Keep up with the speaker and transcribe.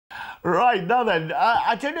Right, now then,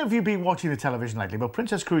 I don't know if you've been watching the television lately, but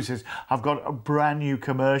Princess Cruises have got a brand new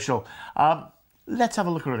commercial. Let's have a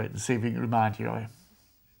look at it and see if we can remind you of it.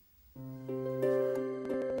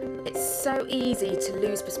 It's so easy to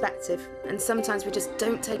lose perspective, and sometimes we just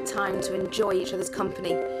don't take time to enjoy each other's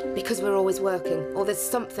company because we're always working, or there's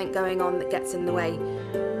something going on that gets in the way.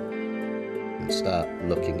 And start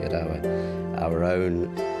looking at our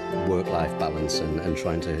own work-life balance and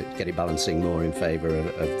trying to get it balancing more in favour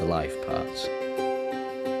of the life parts.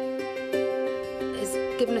 It's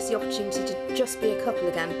given us the opportunity to just be a couple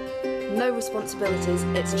again. No responsibilities,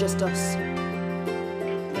 it's just us.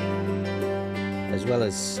 As well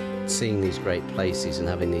as seeing these great places and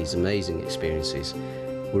having these amazing experiences,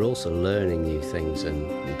 we're also learning new things and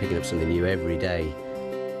picking up something new every day.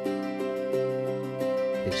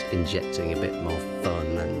 It's injecting a bit more fun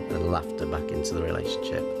and laughter back into the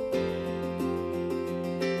relationship.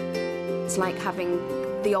 It's like having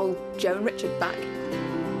the old Joe and Richard back.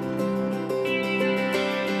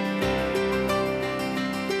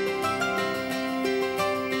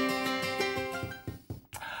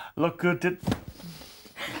 Look good,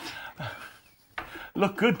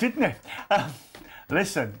 didn't it?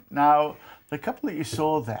 Listen, now, the couple that you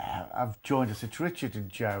saw there have joined us. It's Richard and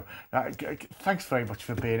Joe. Thanks very much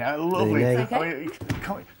for being here. Lovely. Okay. I mean,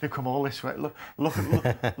 they've come all this way. Look at them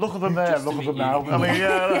there. Look at them now. I mean,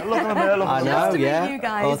 yeah, look at them there. Look at them there. I know, yeah. You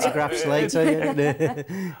guys. Autographs later.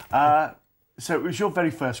 So it was your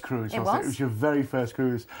very first cruise, wasn't it? It was your very first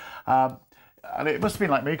cruise. And it must have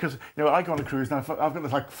been like me, because, you know, I go on a cruise and I've got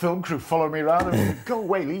this, like, film crew following me around and go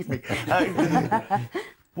away, leave me.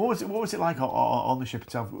 What was it like on the ship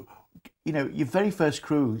itself? You know, your very first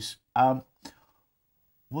cruise,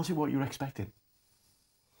 was it what you were expecting?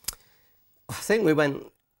 I think we went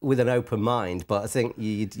with an open mind, but I think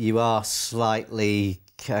you are slightly...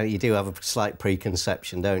 you do have a slight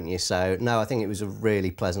preconception, don't you? So, no, I think it was a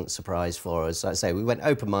really pleasant surprise for us. Like I say, we went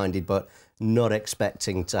open-minded, but not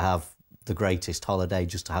expecting to have the greatest holiday,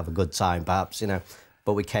 just to have a good time, perhaps, you know.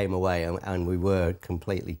 But we came away and we were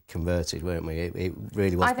completely converted, weren't we? It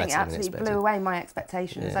really was better than expected. I think it absolutely blew away my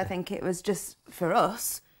expectations. Yeah. I think it was just, for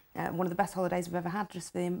us, one of the best holidays we've ever had,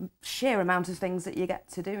 just the sheer amount of things that you get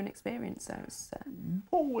to do and experience. So it's,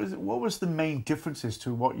 what was the main differences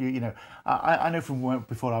to what you know? I know from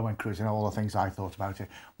before I went cruising, all the things I thought about it.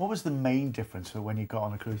 What was the main difference for when you got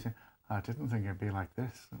on a cruise? I didn't think it'd be like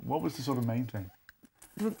this. What was the sort of main thing?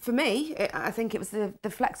 For me, I think it was the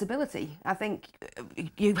flexibility. I think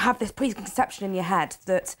you have this preconception in your head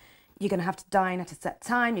that you're going to have to dine at a set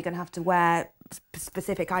time, you're going to have to wear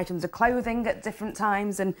specific items of clothing at different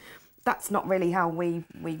times, and that's not really how we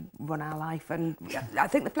run our life. And I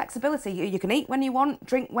think the flexibility, you can eat when you want,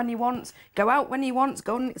 drink when you want, go out when you want,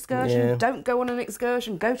 go on an excursion, don't go on an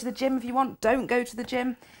excursion, go to the gym if you want, don't go to the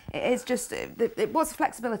gym. It is just, it was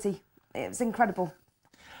flexibility. It was incredible.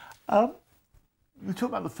 We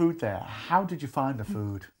talked about the food there. How did you find the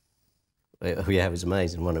food? Yeah, it was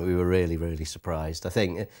amazing, wasn't it? We were really, really surprised. I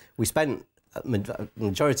think we spent the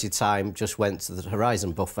majority of the time just went to the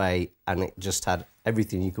Horizon buffet, and it just had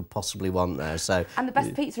everything you could possibly want there. So and the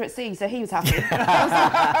best pizza at sea, so he was happy.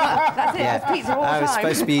 That's it. Yeah. Pizza all the time. I was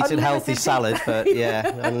supposed to be eating healthy salad, but yeah,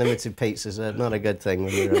 unlimited pizzas are not a good thing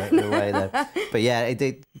when you're away there. But yeah,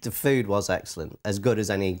 the food was excellent, as good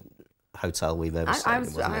as any hotel we've ever stayed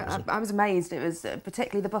in. I was amazed. It was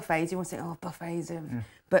particularly the buffets. You want to say, oh, buffets,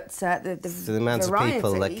 but the amount variety. of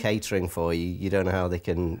people they're catering for you, you don't know how they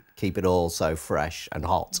can keep it all so fresh and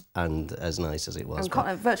hot and as nice as it was.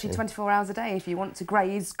 And virtually 24 hours a day. If you want to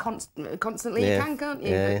graze constantly, you can, can't you?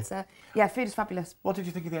 Yeah. But, yeah, food is fabulous. What did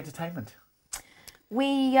you think of the entertainment?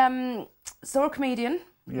 We saw a comedian.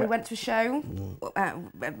 Yeah. We went to a show.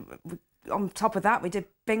 On top of that, we did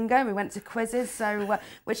bingo, we went to quizzes, so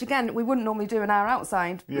which again we wouldn't normally do in our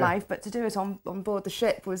outside life, but to do it on board the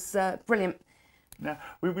ship was brilliant. Now,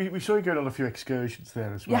 we saw you going on a few excursions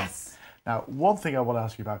there as well. Yes. Now, one thing I want to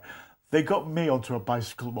ask you about, they got me onto a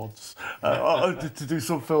bicycle once to do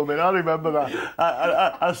some filming. I remember that.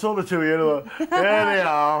 I saw the two of you, there they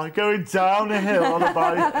are, going down a hill on a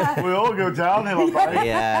bike. We all go downhill on a bike.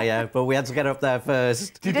 Yeah, but we had to get up there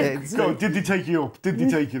first. Did they take you up? Did they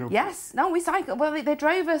take you up? Yes. No, we cycled. Well, they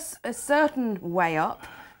drove us a certain way up,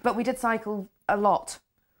 but we did cycle a lot.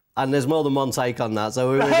 And there's more than one take on that,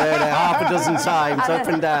 so we were doing it half a dozen times, up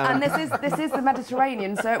and down. And this is the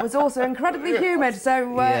Mediterranean, so it was also incredibly humid. So it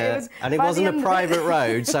was. And it wasn't a private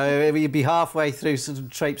road, so you'd be halfway through, sort of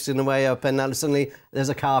traipsing the way up, and then suddenly there's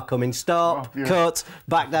a car coming. Stop, cut,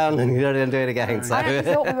 back down, and you're going to do it again. So. I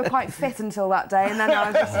actually thought we were quite fit until that day, and then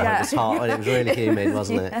I was just it was hot and it was really humid,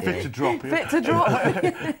 wasn't it? Fit to drop. Fit to drop.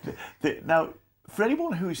 Now, For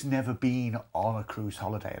anyone who's never been on a cruise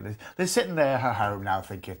holiday, and they're sitting there at home now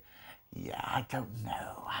thinking, yeah, I don't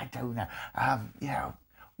know. You know,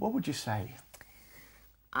 what would you say?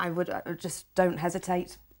 I would just don't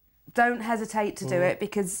hesitate. Don't hesitate to do it,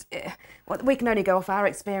 because we can only go off our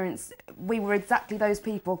experience. We were exactly those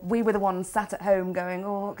people. We were the ones sat at home going,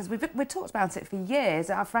 oh, because we've talked about it for years.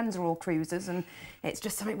 Our friends are all cruisers, and it's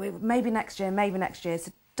just something maybe next year.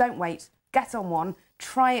 So don't wait. Get on one.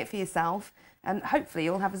 Try it for yourself, and hopefully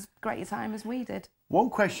you'll have as great a time as we did. One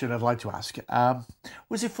question I'd like to ask,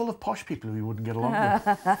 was it full of posh people who you wouldn't get along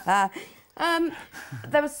with?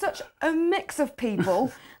 There was such a mix of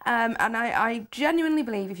people, and I genuinely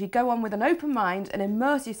believe if you go on with an open mind and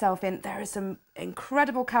immerse yourself in, there are some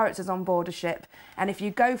incredible characters on board a ship, and if you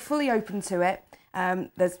go fully open to it,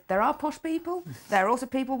 there are posh people. There are also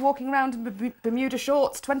people walking around in Bermuda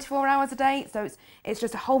shorts 24 hours a day, so it's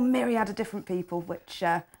just a whole myriad of different people, which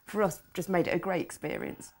for us just made it a great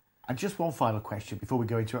experience. And just one final question before we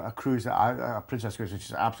go into a cruise, a Princess Cruise, which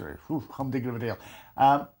is absolutely humdinger of a deal.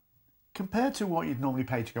 Compared to what you'd normally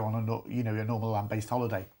pay to go on a normal land-based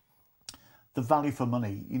holiday, the value for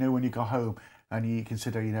money, you know, when you go home and you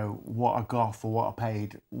consider, you know, what I got for what I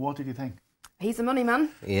paid, what did you think? He's a money man.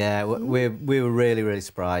 Yeah, we were really, really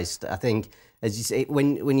surprised. I think, as you say,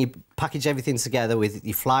 when you package everything together with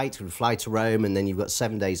your flight, we fly to Rome, and then you've got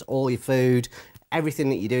 7 days, all your food, everything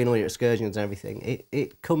that you're doing, all your excursions and everything,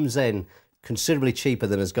 it comes in considerably cheaper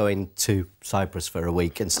than us going to Cyprus for a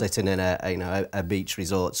week and sitting in a beach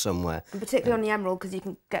resort somewhere. And particularly on the Emerald, because you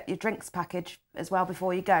can get your drinks package as well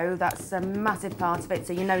before you go. That's a massive part of it,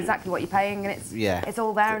 so you know exactly what you're paying, and it's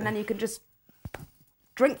all there, and then you can just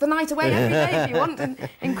drink the night away every day if you want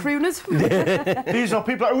in crooners. These are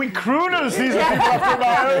people in crooners. These are people after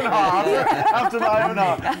my own heart. After my own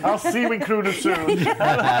heart. I'll see you in crooners soon. We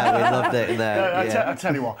loved it there. I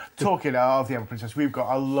tell you what, talking of the Emerald Princess, we've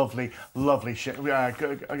got a lovely ship,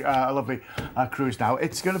 a lovely cruise now.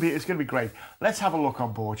 It's going to be great. Let's have a look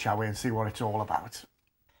on board, shall we, and see what it's all about.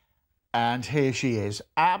 And here she is,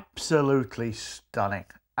 absolutely stunning.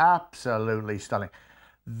 Absolutely stunning.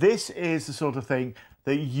 This is the sort of thing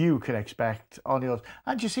that you can expect on yours.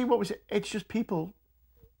 And you see what was it? It's just people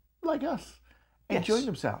like us enjoying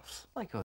themselves. Like us.